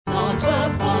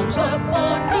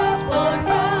LaunchLeft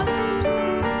podcast.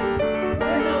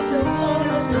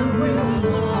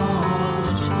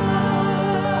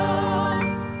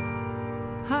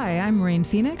 Hi, I'm Rain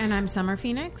Phoenix. And I'm Summer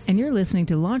Phoenix. And you're listening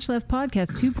to LaunchLeft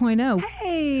Podcast 2.0.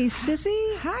 Hey,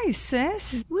 sissy. Hi,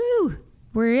 sis. Woo.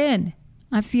 We're in.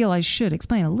 I feel I should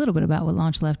explain a little bit about what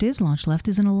LaunchLeft is. LaunchLeft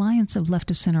is an alliance of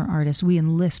left-of-center artists. We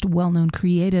enlist well-known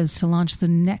creatives to launch the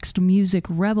next music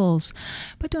rebels.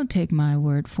 But don't take my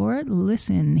word for it.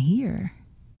 Listen here.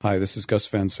 Hi, this is Gus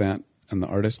Van Sant, and the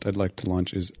artist I'd like to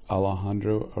launch is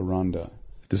Alejandro Aranda.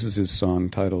 This is his song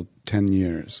titled 10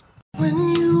 Years. When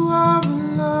you are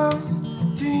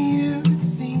alone, do you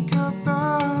think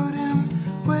about him?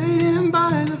 Waiting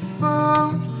by the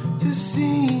phone to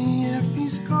see if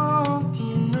he's called,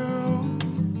 you know.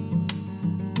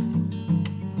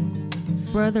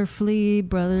 Brother Flea.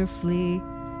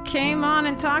 Came on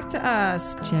and talked to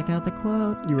us. Check out the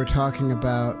quote. You were talking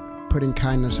about putting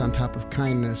kindness on top of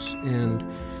kindness and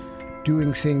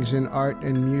doing things in art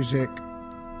and music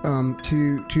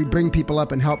to bring people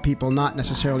up and help people, not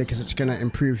necessarily because it's going to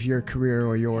improve your career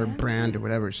or your brand or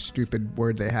whatever stupid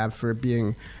word they have for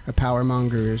being a power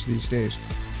monger is these days.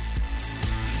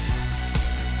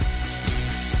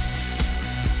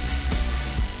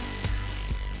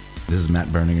 This is Matt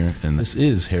Berninger, and this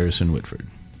is Harrison Whitford.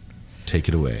 Take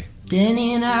it away.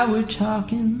 Danny and I were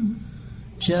talking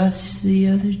just the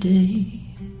other day.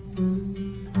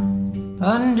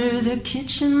 Under the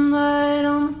kitchen light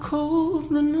on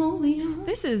cold linoleum.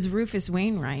 This is Rufus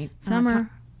Wainwright. Summer,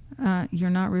 you're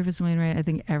not Rufus Wainwright. I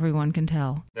think everyone can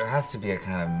tell. There has to be a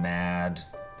kind of mad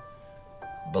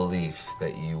belief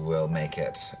that you will make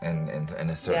it in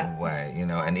a certain way, you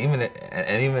know. And even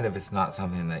if it's not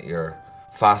something that you're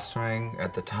fostering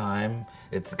at the time,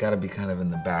 it's got to be kind of in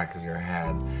the back of your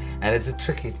head. And it's a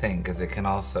tricky thing because it can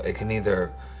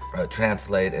either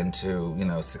translate into, you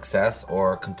know, success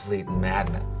or complete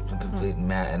madness,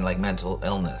 and like mental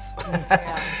illness.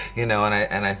 You know,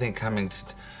 and I think coming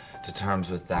to terms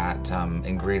with that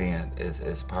ingredient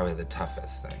is probably the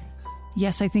toughest thing.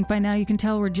 Yes, I think by now you can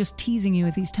tell we're just teasing you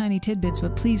with these tiny tidbits,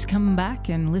 but please come back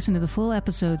and listen to the full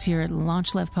episodes here at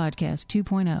LaunchLeft Podcast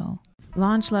 2.0.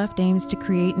 LaunchLeft aims to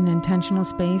create an intentional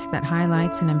space that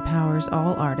highlights and empowers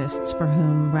all artists for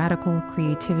whom radical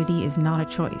creativity is not a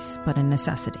choice, but a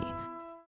necessity.